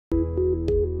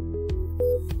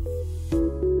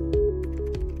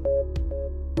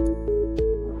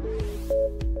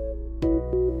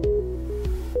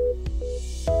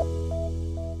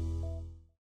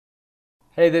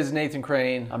Hey, this is Nathan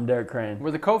Crane. I'm Derek Crane.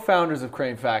 We're the co-founders of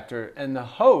Crane Factor and the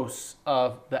hosts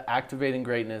of the Activating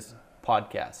Greatness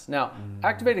podcast. Now,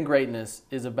 Activating Greatness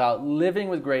is about living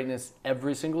with greatness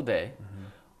every single day,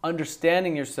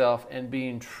 understanding yourself and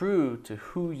being true to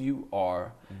who you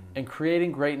are, and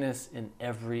creating greatness in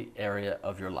every area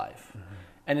of your life.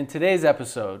 And in today's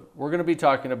episode, we're going to be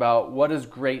talking about what does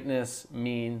greatness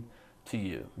mean to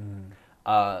you.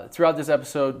 Throughout this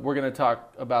episode, we're going to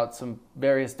talk about some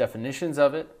various definitions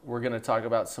of it. We're going to talk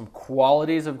about some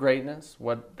qualities of greatness,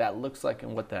 what that looks like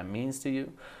and what that means to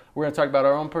you. We're going to talk about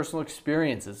our own personal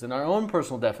experiences and our own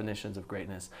personal definitions of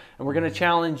greatness. And we're going to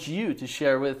challenge you to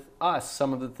share with us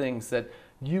some of the things that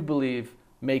you believe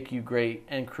make you great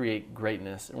and create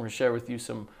greatness. And we're going to share with you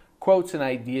some quotes and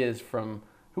ideas from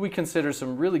who we consider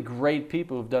some really great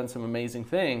people who've done some amazing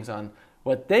things on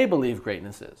what they believe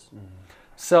greatness is.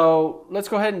 So let's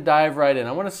go ahead and dive right in.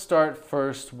 I want to start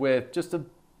first with just a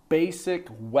basic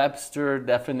Webster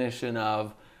definition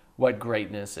of what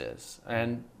greatness is.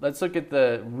 And let's look at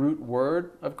the root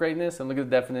word of greatness and look at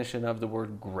the definition of the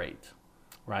word great,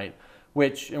 right?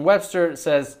 Which in Webster it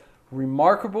says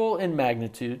remarkable in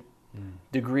magnitude,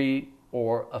 degree,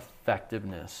 or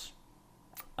effectiveness.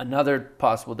 Another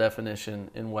possible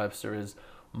definition in Webster is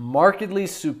markedly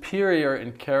superior in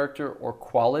character or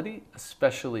quality,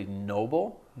 especially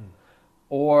noble.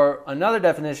 Or another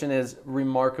definition is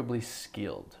remarkably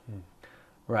skilled,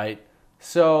 right?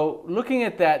 So looking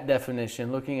at that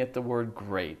definition, looking at the word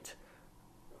great,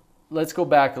 let's go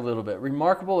back a little bit.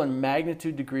 Remarkable in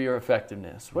magnitude, degree, or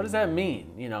effectiveness. What does that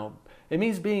mean? You know, it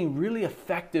means being really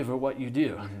effective at what you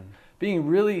do, being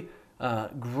really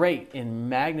great in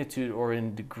magnitude or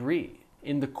in degree,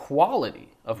 in the quality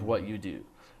of what you do.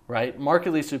 Right?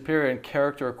 Markedly superior in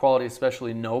character or quality,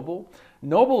 especially noble.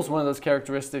 Noble is one of those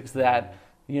characteristics that,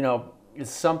 you know, is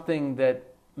something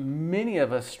that many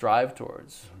of us strive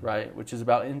towards, right? Which is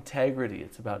about integrity.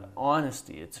 It's about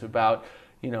honesty. It's about,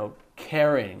 you know,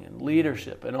 caring and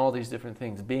leadership and all these different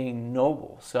things, being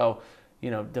noble. So, you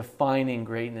know, defining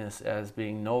greatness as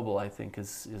being noble, I think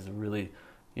is really,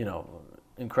 you know,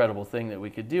 incredible thing that we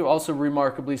could do. Also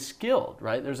remarkably skilled,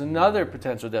 right? There's another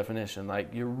potential definition, like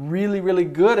you're really, really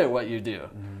good at what you do,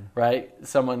 right?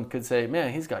 Someone could say,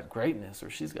 man, he's got greatness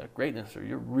or she's got greatness or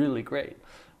you're really great.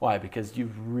 Why? Because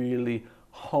you've really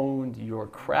honed your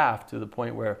craft to the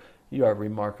point where you are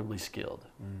remarkably skilled.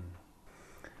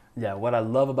 Yeah, what I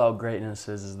love about greatness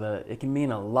is that it can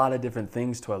mean a lot of different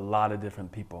things to a lot of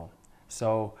different people.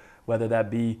 So whether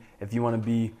that be if you want to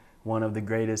be one of the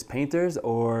greatest painters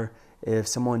or if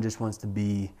someone just wants to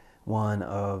be one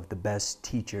of the best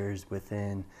teachers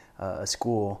within a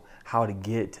school, how to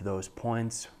get to those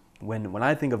points. When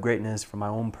I think of greatness from my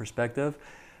own perspective,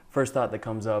 first thought that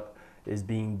comes up is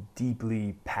being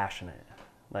deeply passionate,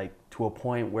 like to a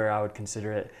point where I would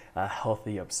consider it a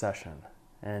healthy obsession.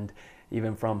 And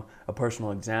even from a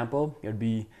personal example, it would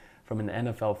be from an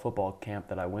NFL football camp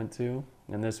that I went to.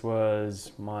 And this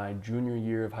was my junior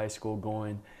year of high school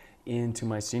going into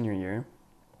my senior year.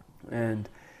 And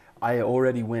I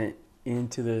already went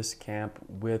into this camp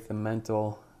with the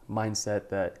mental mindset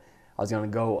that I was going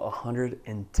to go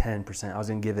 110%. I was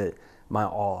going to give it my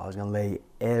all. I was going to lay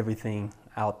everything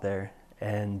out there.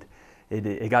 And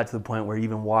it got to the point where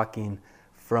even walking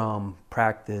from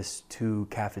practice to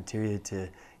cafeteria to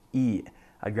eat,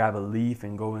 I'd grab a leaf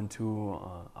and go into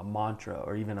a mantra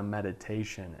or even a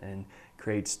meditation and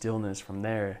create stillness from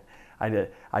there.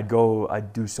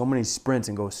 I'd do so many sprints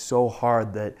and go so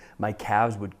hard that my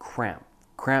calves would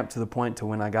cramp to the point to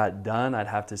when I got done, I'd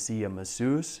have to see a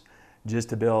masseuse just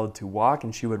to be able to walk,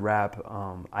 and she would wrap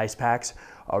ice packs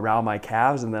around my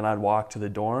calves, and then I'd walk to the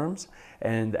dorms.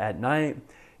 And at night,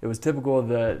 it was typical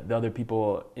that the other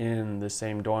people in the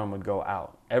same dorm would go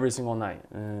out every single night.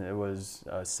 And it was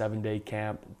a 7-day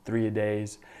camp, 3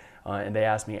 days. And they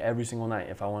asked me every single night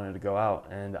if I wanted to go out,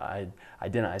 and I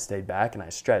didn't. I stayed back and I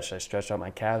stretched out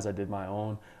my calves. I did my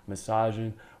own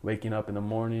massaging, waking up in the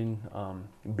morning,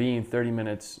 being 30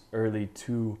 minutes early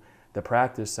to the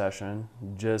practice session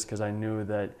just because I knew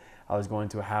that I was going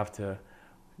to have to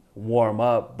warm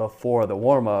up before the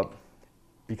warm-up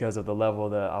because of the level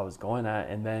that I was going at.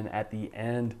 And then at the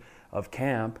end of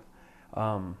camp,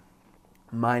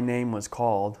 my name was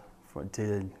called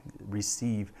to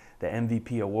receive the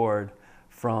MVP award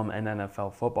from an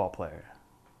NFL football player.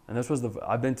 And this was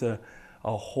I've been to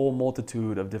a whole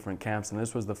multitude of different camps, and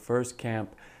this was the first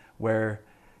camp where,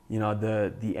 you know,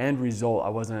 the end result, I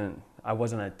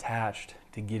wasn't attached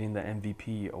to getting the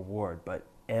MVP award, but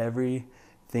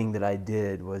everything that I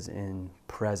did was in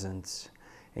presence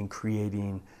and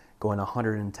creating going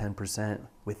 110%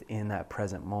 within that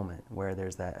present moment, where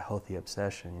there's that healthy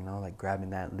obsession, you know, like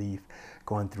grabbing that leaf,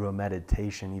 going through a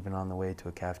meditation, even on the way to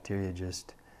a cafeteria,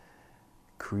 just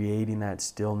creating that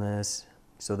stillness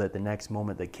so that the next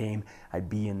moment that came, I'd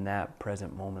be in that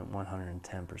present moment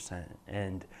 110%.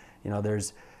 And, you know,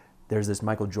 there's this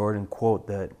Michael Jordan quote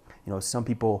that, you know, some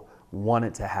people want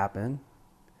it to happen,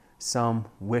 some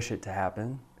wish it to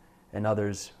happen, and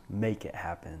others make it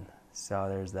happen. So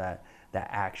there's that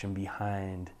action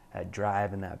behind that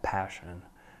drive and that passion.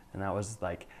 And that was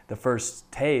like the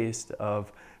first taste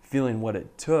of feeling what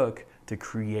it took to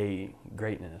create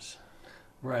greatness.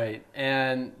 Right.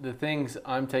 And the things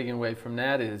I'm taking away from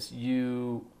that is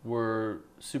you were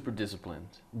super disciplined,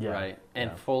 right?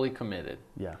 And fully committed.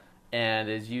 Yeah. And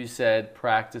as you said,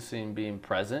 practicing being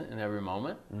present in every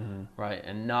moment, right?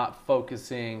 And not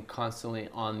focusing constantly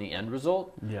on the end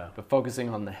result, but focusing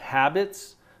on the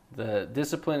habits, the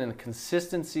discipline and the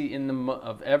consistency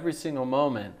of every single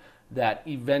moment that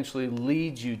eventually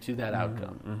leads you to that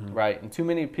outcome, right? And too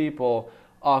many people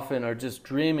often are just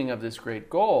dreaming of this great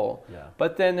goal,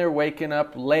 but then they're waking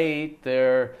up late,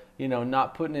 they're, you know,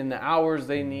 not putting in the hours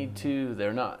they need to,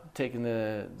 they're not taking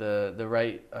the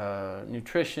right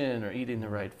nutrition or eating the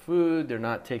right food, they're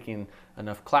not taking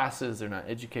enough classes, they're not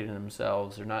educating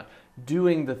themselves, they're not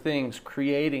doing the things,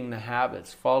 creating the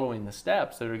habits, following the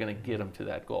steps that are going to get them to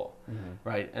that goal,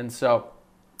 right? And so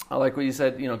I like what you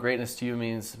said, you know, greatness to you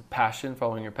means passion,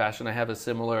 following your passion. I have a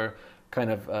similar kind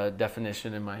of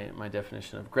definition in my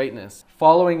definition of greatness.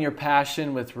 Following your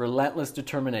passion with relentless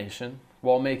determination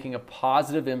while making a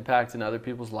positive impact in other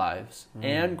people's lives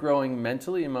and growing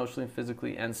mentally, emotionally,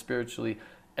 physically, and spiritually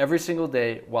every single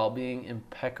day while being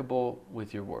impeccable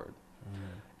with your word.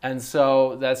 And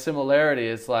so that similarity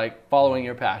is like following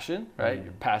your passion, right?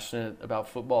 You're passionate about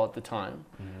football at the time,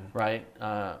 right?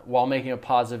 While making a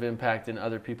positive impact in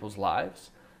other people's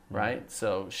lives, right?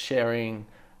 So sharing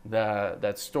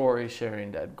that story,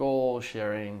 sharing that goal,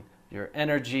 sharing your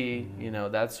energy, you know,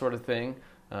 that sort of thing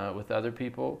with other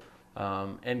people,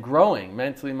 and growing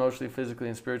mentally, emotionally, physically,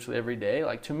 and spiritually every day.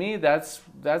 Like, to me, that's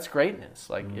greatness.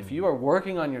 Like, if you are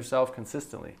working on yourself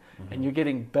consistently and you're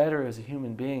getting better as a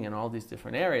human being in all these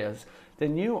different areas,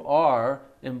 then you are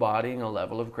embodying a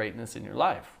level of greatness in your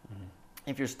life.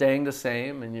 If you're staying the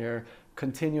same and you're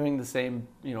continuing the same,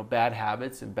 you know, bad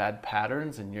habits and bad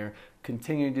patterns, and you're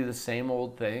continuing to do the same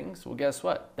old things, well, guess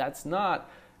what? That's not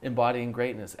embodying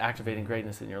greatness, activating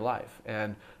greatness in your life.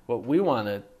 And what we want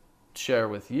to share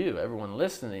with you, everyone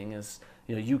listening, is,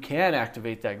 you know, you can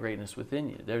activate that greatness within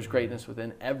you. There's greatness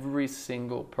within every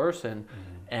single person,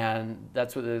 and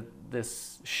that's what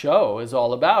this show is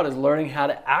all about, is learning how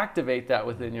to activate that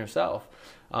within yourself.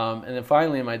 And then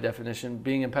finally, in my definition,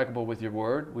 being impeccable with your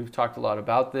word. We've talked a lot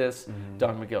about this.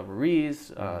 Don Miguel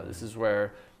Ruiz, this is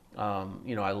where,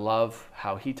 you know, I love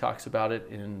how he talks about it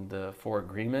in the 4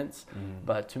 agreements.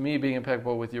 But to me, being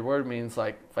impeccable with your word means,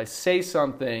 like, if I say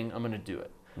something, I'm going to do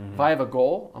it. If I have a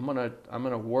goal, I'm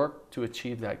gonna work to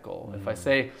achieve that goal. If I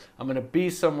say I'm gonna be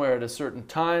somewhere at a certain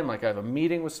time, like I have a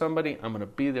meeting with somebody, I'm gonna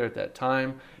be there at that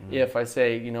time. If I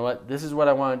say, you know what, this is what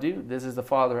I want to do, this is the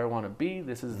father I want to be,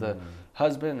 this is the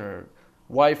husband or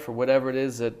wife or whatever it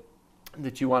is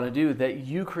that you want to do, that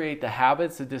you create the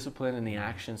habits, the discipline, and the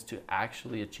actions to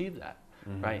actually achieve that,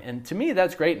 right? And to me,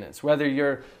 that's greatness. Whether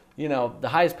you're, you know, the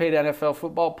highest paid NFL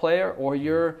football player, or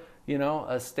you're, you know,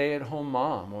 a stay-at-home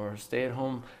mom or a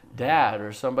stay-at-home dad,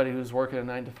 or somebody who's working a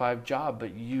 9-to-5 job,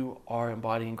 but you are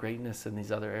embodying greatness in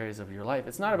these other areas of your life.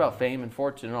 It's not about fame and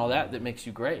fortune and all that makes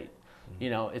you great.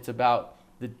 You know, it's about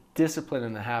the discipline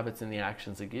and the habits and the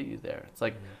actions that get you there. It's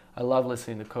like, I love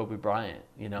listening to Kobe Bryant,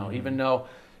 you know, even though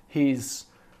he's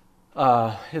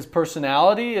his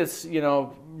personality is, you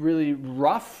know, really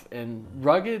rough and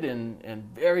rugged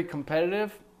and very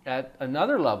competitive. At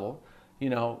another level, you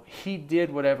know, he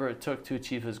did whatever it took to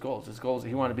achieve his goals. His goals,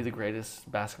 he wanted to be the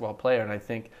greatest basketball player. And I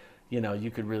think, you know, you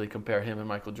could really compare him and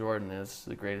Michael Jordan as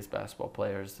the greatest basketball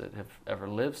players that have ever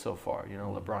lived so far. You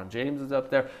know, LeBron James is up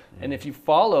there. And if you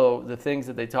follow the things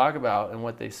that they talk about and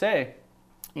what they say,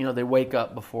 you know, they wake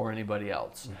up before anybody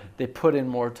else. They put in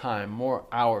more time, more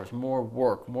hours, more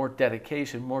work, more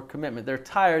dedication, more commitment. They're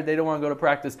tired. They don't want to go to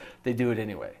practice. They do it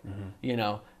anyway. You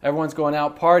know, everyone's going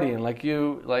out partying like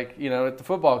you know, at the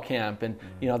football camp. And,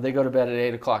 you know, they go to bed at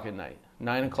 8 o'clock at night,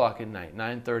 9 o'clock at night,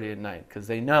 9:30 at night, because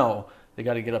they know they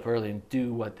got to get up early and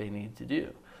do what they need to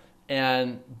do.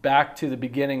 And back to the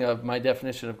beginning of my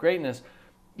definition of greatness,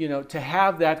 you know, to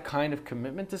have that kind of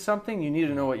commitment to something, you need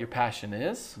to know what your passion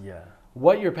is.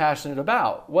 What you're passionate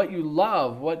about, what you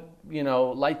love, what, you know,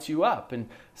 lights you up. And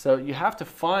so you have to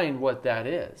find what that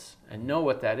is and know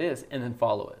what that is and then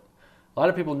follow it. A lot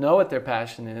of people know what their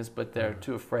passion is, but they're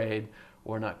too afraid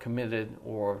or not committed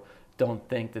or don't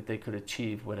think that they could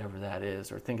achieve whatever that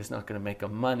is or think it's not going to make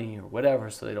them money or whatever,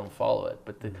 so they don't follow it.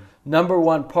 But the number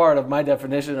one part of my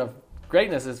definition of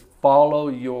greatness is follow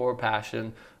your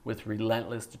passion with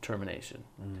relentless determination.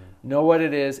 Know what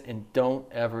it is and don't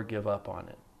ever give up on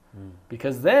it.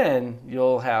 Because then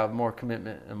you'll have more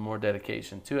commitment and more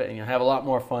dedication to it, and you'll have a lot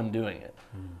more fun doing it.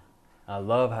 I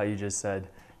love how you just said,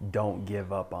 don't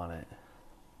give up on it.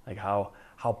 Like how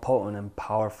potent and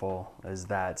powerful is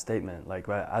that statement? Like,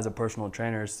 right, as a personal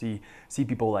trainer, see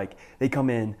people like they come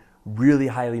in really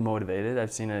highly motivated.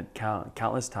 I've seen it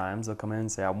countless times. They'll come in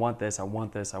and say, I want this, I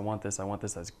want this, I want this, I want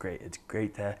this. That's great. It's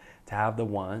great to have the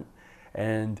want.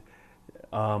 And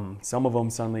some of them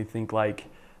suddenly think like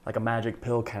a magic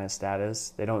pill kind of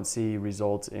status. They don't see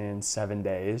results in 7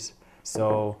 days.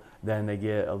 So then they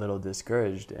get a little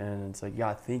discouraged. And it's like,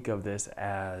 yeah, think of this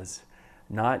as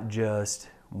not just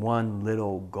one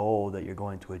little goal that you're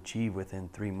going to achieve within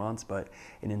 3 months, but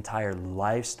an entire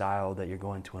lifestyle that you're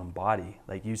going to embody.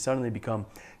 Like you suddenly become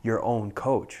your own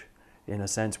coach in a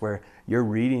sense where you're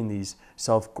reading these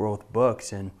self-growth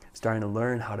books and starting to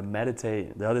learn how to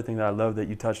meditate. The other thing that I love that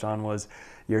you touched on was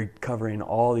you're covering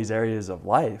all these areas of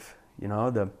life, you know,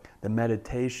 the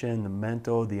meditation, the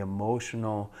mental, the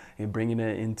emotional, and bringing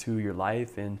it into your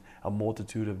life in a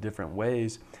multitude of different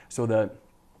ways so that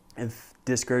if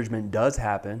discouragement does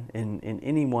happen in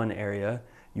any one area,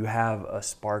 you have a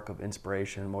spark of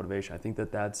inspiration and motivation. I think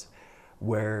that's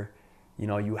where, you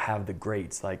know, you have the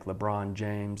greats like LeBron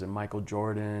James and Michael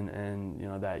Jordan and, you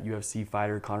know, that UFC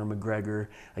fighter Conor McGregor.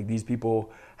 Like these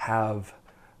people have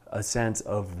a sense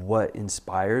of what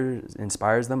inspires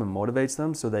them and motivates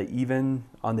them, so that even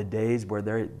on the days where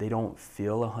they don't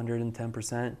feel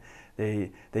 110%,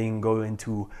 they can go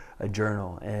into a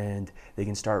journal and they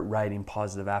can start writing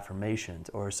positive affirmations,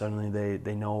 or suddenly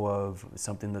they know of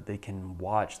something that they can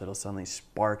watch that'll suddenly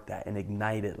spark that and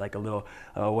ignite it, like a little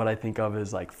what I think of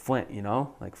as like Flint, you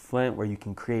know, like Flint, where you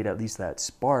can create at least that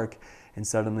spark and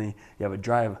suddenly you have a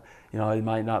drive. You know, it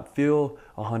might not feel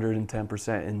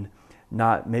 110% and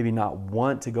maybe not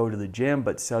want to go to the gym,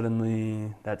 but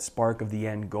suddenly that spark of the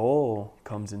end goal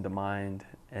comes into mind,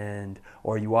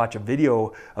 or you watch a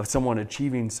video of someone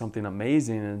achieving something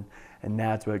amazing and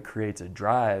that's what creates a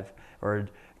drive or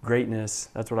greatness.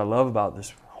 That's what I love about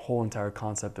this whole entire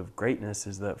concept of greatness,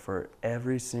 is that for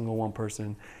every single one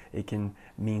person it can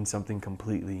mean something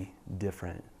completely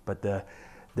different, but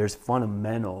there's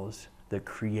fundamentals that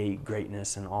create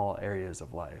greatness in all areas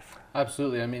of life.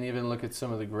 Absolutely. I mean, even look at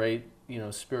some of the great, you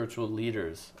know, spiritual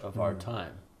leaders of our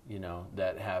time, you know,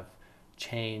 that have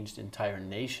changed entire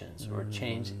nations or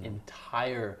changed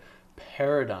entire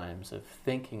paradigms of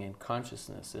thinking and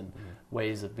consciousness and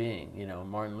ways of being. You know,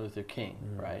 Martin Luther King,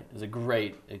 right, is a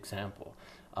great example.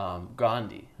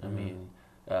 Gandhi, I mean,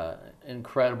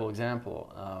 incredible example.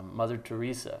 Mother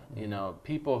Teresa, you know,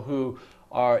 people who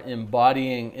are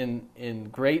embodying in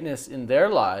greatness in their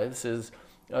lives is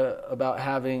about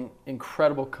having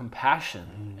incredible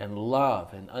compassion and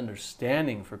love and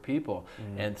understanding for people.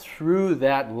 And through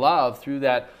that love, through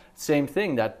that same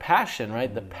thing, that passion,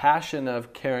 right? The passion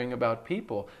of caring about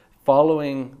people,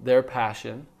 following their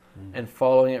passion and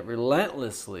following it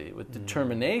relentlessly with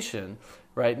determination,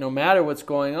 right? No matter what's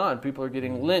going on, people are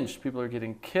getting lynched, people are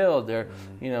getting killed, they're,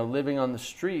 you know, living on the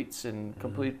streets in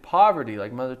complete poverty,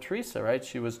 like Mother Teresa, right?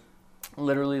 She was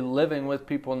literally living with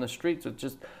people in the streets with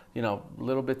just, you know,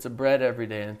 little bits of bread every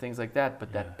day and things like that.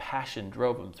 But that passion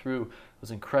drove them through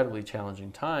those incredibly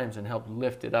challenging times and helped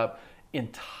lift it up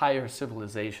entire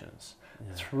civilizations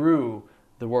through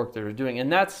the work they were doing.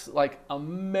 And that's like a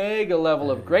mega level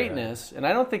of greatness. And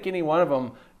I don't think any one of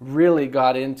them really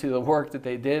got into the work that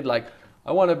they did. Like,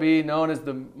 I want to be known as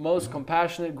the most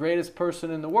compassionate, greatest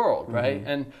person in the world, right?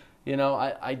 And, you know,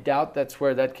 I doubt that's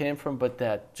where that came from, but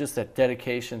that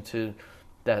dedication to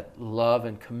that love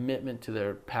and commitment to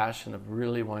their passion of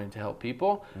really wanting to help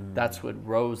people, that's what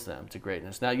rose them to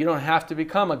greatness. Now, you don't have to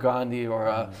become a Gandhi or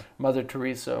a Mother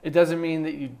Teresa. It doesn't mean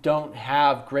that you don't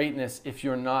have greatness if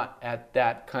you're not at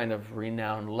that kind of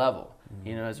renowned level.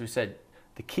 You know, as we said,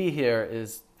 the key here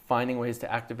is finding ways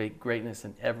to activate greatness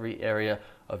in every area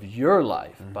of your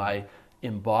life by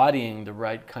embodying the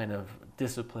right kind of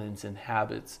disciplines and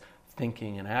habits,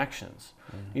 thinking and actions.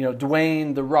 You know,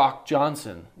 Dwayne "The Rock"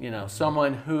 Johnson, you know,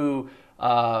 someone who,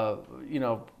 you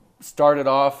know, started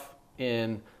off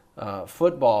in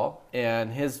football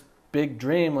and his big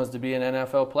dream was to be an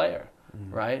NFL player,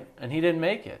 right? And he didn't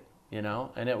make it, you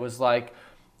know, and it was like,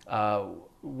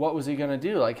 what was he going to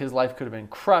do? Like, his life could have been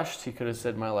crushed. He could have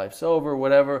said, my life's over,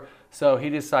 whatever. So he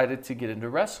decided to get into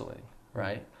wrestling,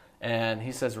 right? And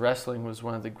he says wrestling was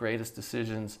one of the greatest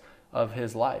decisions of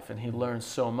his life, and he learned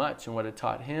so much, and what it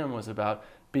taught him was about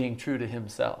being true to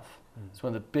himself. It's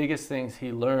one of the biggest things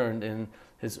he learned in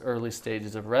his early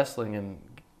stages of wrestling and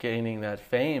gaining that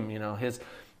fame.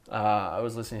 I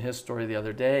was listening to his story the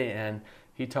other day, and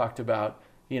he talked about,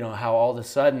 how all of a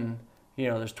sudden,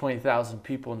 there's 20,000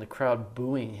 people in the crowd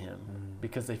booing him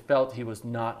because they felt he was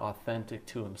not authentic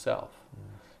to himself.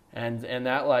 And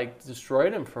that like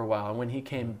destroyed him for a while. And when he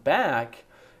came back,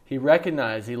 he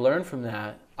learned from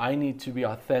that, I need to be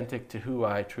authentic to who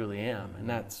I truly am. And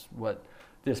that's what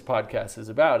this podcast is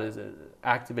about, is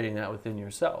activating that within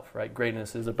yourself, right?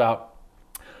 Greatness is about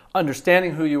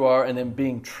understanding who you are and then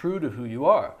being true to who you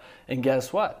are. And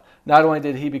guess what? Not only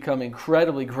did he become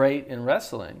incredibly great in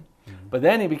wrestling, but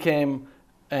then he became,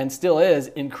 and still is,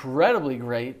 incredibly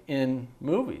great in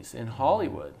movies, in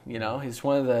Hollywood. He's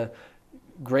one of the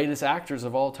greatest actors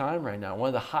of all time right now, one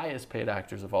of the highest paid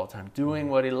actors of all time, doing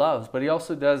what he loves. But he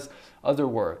also does other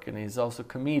work, and he's also a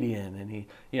comedian,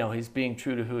 and he's being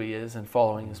true to who he is and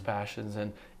following his passions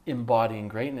and embodying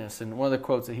greatness. And one of the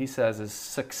quotes that he says is,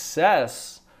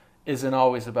 success isn't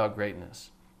always about greatness.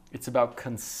 It's about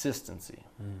consistency.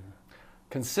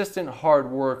 Consistent hard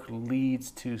work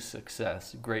leads to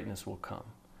success. Greatness will come.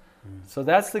 So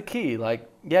that's the key. Like,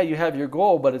 yeah, you have your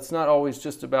goal, but it's not always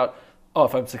just about, oh,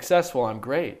 if I'm successful, I'm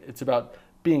great. It's about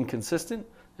being consistent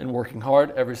and working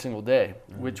hard every single day,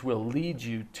 which will lead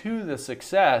you to the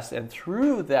success. And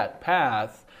through that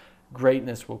path,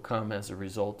 greatness will come as a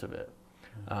result of it.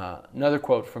 Another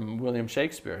quote from William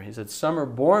Shakespeare. He said, some are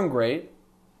born great,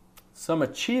 some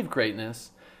achieve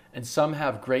greatness, and some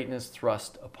have greatness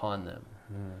thrust upon them.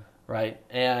 Right?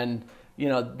 And,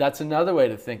 that's another way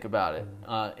to think about it.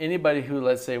 Anybody who,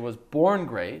 let's say, was born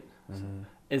great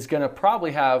is going to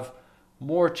probably have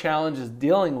more challenges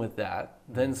dealing with that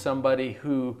than somebody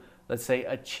who, let's say,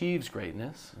 achieves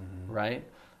greatness, right?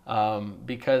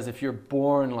 Because if you're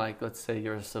born like, let's say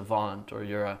you're a savant, or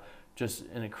you're just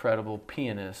an incredible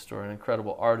pianist or an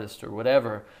incredible artist or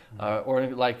whatever, or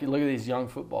like, look at these young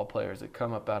football players that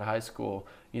come up out of high school,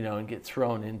 and get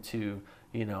thrown into,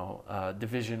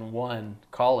 Division I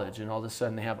college, and all of a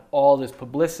sudden they have all this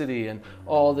publicity and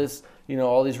all this,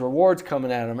 all these rewards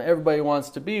coming at them. Everybody wants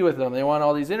to be with them. They want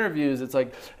all these interviews. It's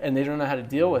like, and they don't know how to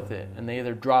deal with it. And they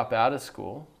either drop out of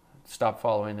school, stop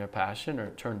following their passion,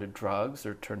 or turn to drugs,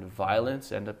 or turn to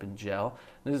violence, end up in jail.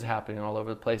 This is happening all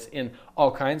over the place in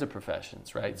all kinds of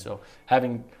professions, right? So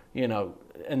having,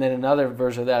 and then another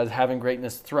version of that is having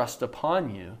greatness thrust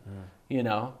upon you,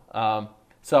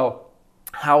 So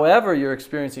however you're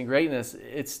experiencing greatness,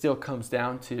 it still comes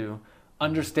down to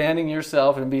understanding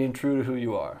yourself and being true to who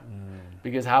you are.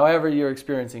 Because however you're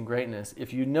experiencing greatness,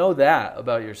 if you know that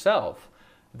about yourself,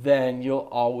 then you'll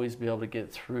always be able to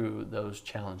get through those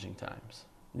challenging times.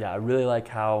 Yeah, I really like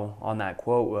how on that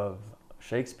quote of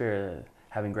Shakespeare,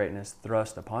 having greatness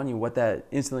thrust upon you, what that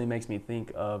instantly makes me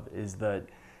think of is that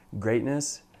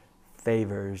greatness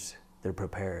favors the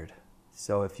prepared.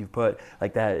 So if you put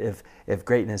like that, if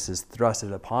greatness is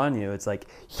thrusted upon you, it's like,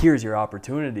 here's your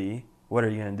opportunity. What are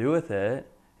you going to do with it?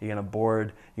 You're going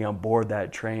to board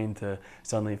that train to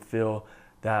suddenly feel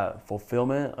that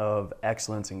fulfillment of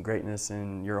excellence and greatness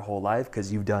in your whole life,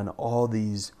 because you've done all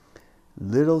these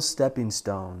little stepping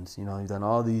stones. You've done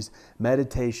all these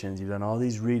meditations, you've done all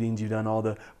these readings, you've done all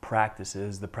the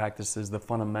practices, the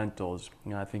fundamentals.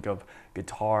 I think of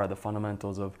guitar, the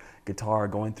fundamentals of guitar,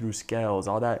 going through scales,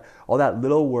 all that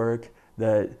little work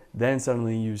that then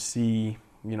suddenly you see,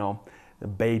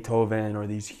 Beethoven or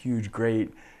these huge,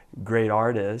 great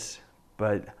artists,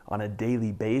 but on a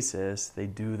daily basis, they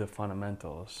do the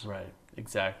fundamentals. Right,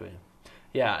 exactly.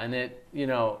 Yeah, and it,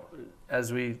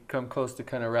 as we come close to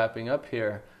kind of wrapping up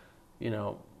here,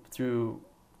 through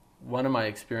one of my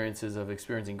experiences of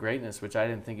experiencing greatness, which I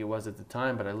didn't think it was at the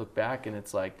time, but I look back and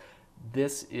it's like,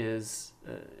 this is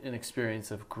an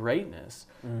experience of greatness.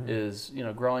 Is,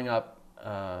 growing up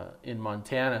in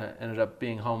Montana, ended up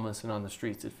being homeless and on the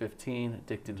streets at 15,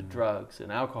 addicted to drugs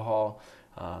and alcohol,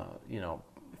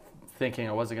 thinking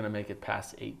I wasn't going to make it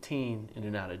past 18, in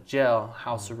and out of jail,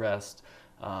 house arrest,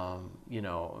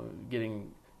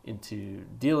 getting into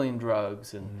dealing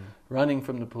drugs and running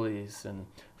from the police and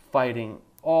fighting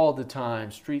all the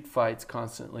time, street fights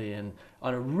constantly, and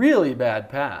on a really bad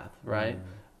path, right?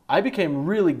 I became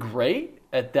really great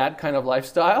at that kind of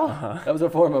lifestyle. That was a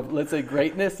form of, let's say,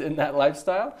 greatness in that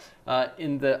lifestyle,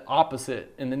 in the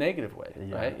opposite, in the negative way,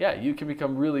 right? Yeah, you can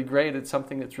become really great at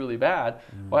something that's really bad.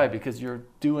 Why? Because you're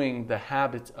doing the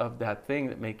habits of that thing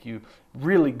that make you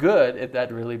really good at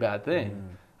that really bad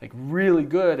thing. Like really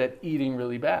good at eating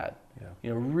really bad.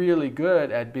 Really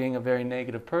good at being a very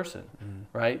negative person.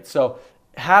 right? So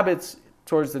habits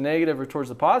towards the negative or towards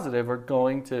the positive are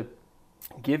going to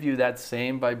give you that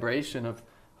same vibration of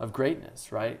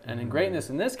greatness, right? And in greatness,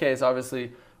 in this case,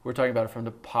 obviously, we're talking about it from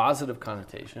the positive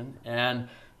connotation. And,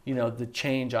 the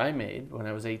change I made when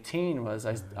I was 18 was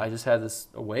I just had this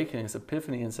awakening, this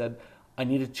epiphany, and said, I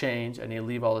need to change. I need to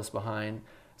leave all this behind.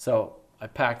 So I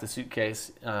packed a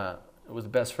suitcase. It was a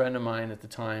best friend of mine at the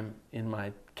time in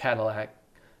my Cadillac,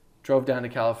 drove down to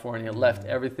California, left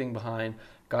everything behind,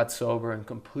 got sober, and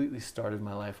completely started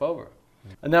my life over.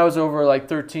 And that was over like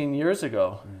 13 years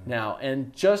ago now.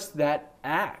 And just that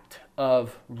act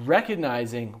of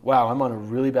recognizing, wow, I'm on a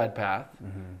really bad path,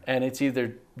 and it's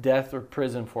either death or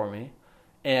prison for me.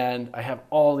 And I have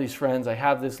all these friends, I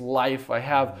have this life, I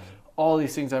have all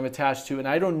these things I'm attached to, and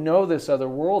I don't know this other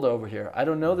world over here. I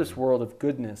don't know this world of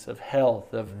goodness, of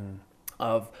health,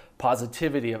 of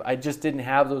positivity. I just didn't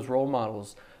have those role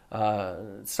models.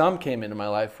 Some came into my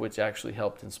life which actually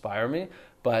helped inspire me,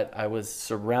 but I was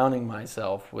surrounding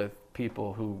myself with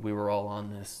people who we were all on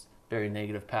this very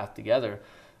negative path together.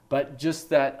 But just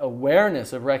that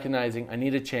awareness of recognizing I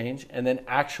need to change and then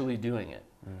actually doing it,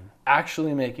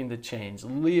 actually making the change,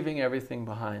 leaving everything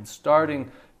behind,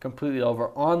 starting completely over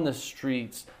on the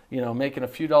streets, making a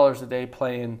few dollars a day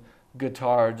playing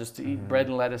guitar just to eat bread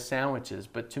and lettuce sandwiches.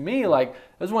 But to me, it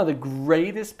was one of the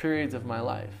greatest periods of my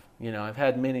life. I've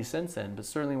had many since then, but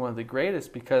certainly one of the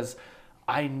greatest, because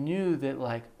I knew that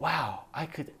wow, I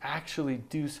could actually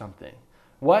do something.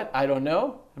 What? I don't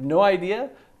know. I have no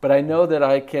idea, but I know that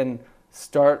I can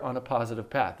start on a positive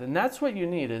path. And that's what you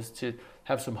need, is to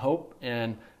have some hope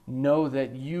and know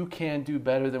that you can do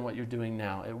better than what you're doing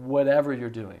now at whatever you're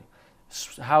doing,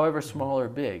 however small or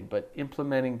big. But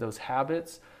implementing those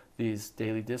habits, these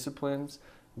daily disciplines,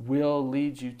 will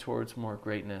lead you towards more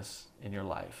greatness in your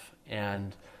life.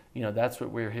 And that's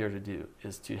what we're here to do,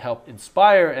 is to help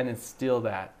inspire and instill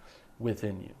that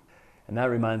within you. And that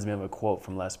reminds me of a quote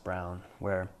from Les Brown,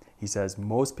 where he says,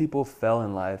 most people fail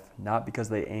in life not because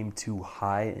they aim too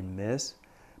high and miss,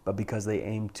 but because they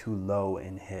aim too low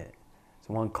and hit.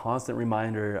 So one constant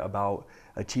reminder about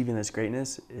achieving this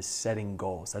greatness is setting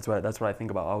goals. That's what I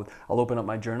think about. I'll open up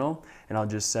my journal and I'll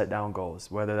just set down goals,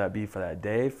 whether that be for that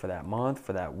day, for that month,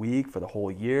 for that week, for the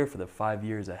whole year, for the 5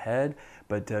 years ahead.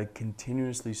 But to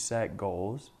continuously set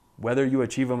goals, whether you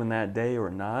achieve them in that day or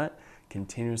not,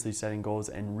 continuously setting goals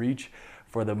and reach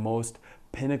for the most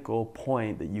pinnacle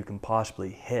point that you can possibly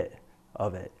hit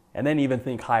of it. And then even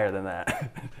think higher than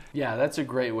that. Yeah, that's a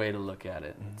great way to look at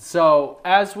it. So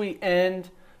as we end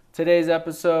today's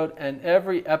episode and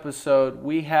every episode,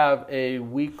 we have a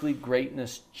weekly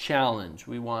greatness challenge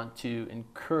we want to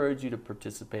encourage you to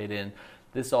participate in.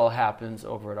 This all happens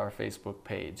over at our Facebook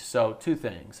page. So 2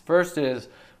 things. First is,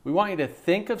 we want you to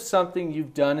think of something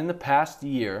you've done in the past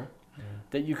year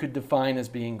that you could define as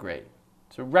being great.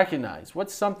 So recognize,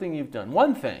 what's something you've done?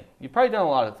 One thing. You've probably done a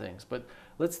lot of things, but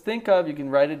let's think of, you can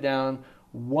write it down,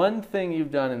 one thing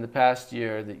you've done in the past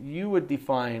year that you would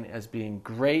define as being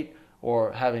great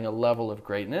or having a level of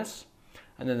greatness.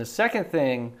 And then the second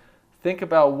thing, think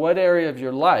about what area of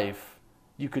your life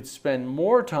you could spend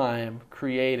more time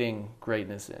creating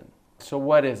greatness in. So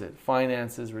what is it?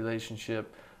 Finances,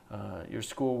 relationship, your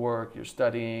schoolwork, your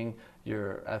studying,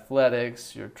 your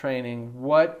athletics, your training.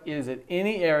 What is it?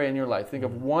 Any area in your life. Think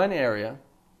of one area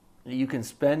that you can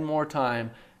spend more time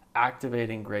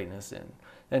activating greatness in.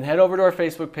 Then head over to our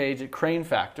Facebook page at Crane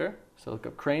Factor. So look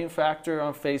up Crane Factor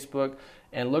on Facebook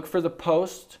and look for the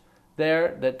post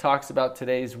there that talks about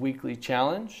today's weekly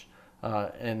challenge.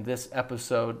 And this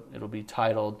episode, it'll be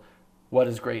titled, What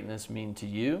Does Greatness Mean to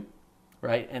You?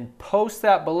 Right? And post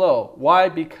that below. Why?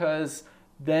 Because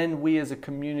then we as a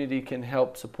community can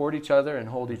help support each other and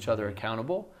hold each other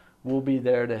accountable. We'll be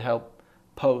there to help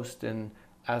post and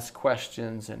ask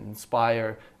questions and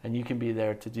inspire, and you can be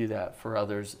there to do that for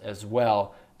others as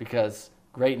well, because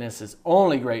greatness is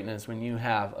only greatness when you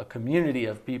have a community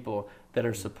of people that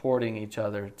are supporting each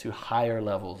other to higher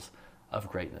levels of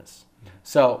greatness.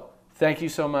 So thank you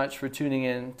so much for tuning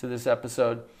in to this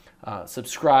episode.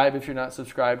 Subscribe if you're not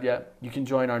subscribed yet. You can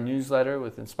join our newsletter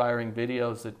with inspiring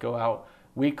videos that go out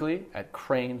weekly at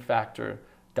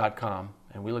cranefactor.com.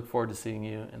 And we look forward to seeing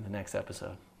you in the next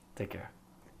episode. Take care.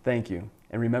 Thank you.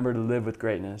 And remember to live with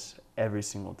greatness every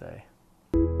single day.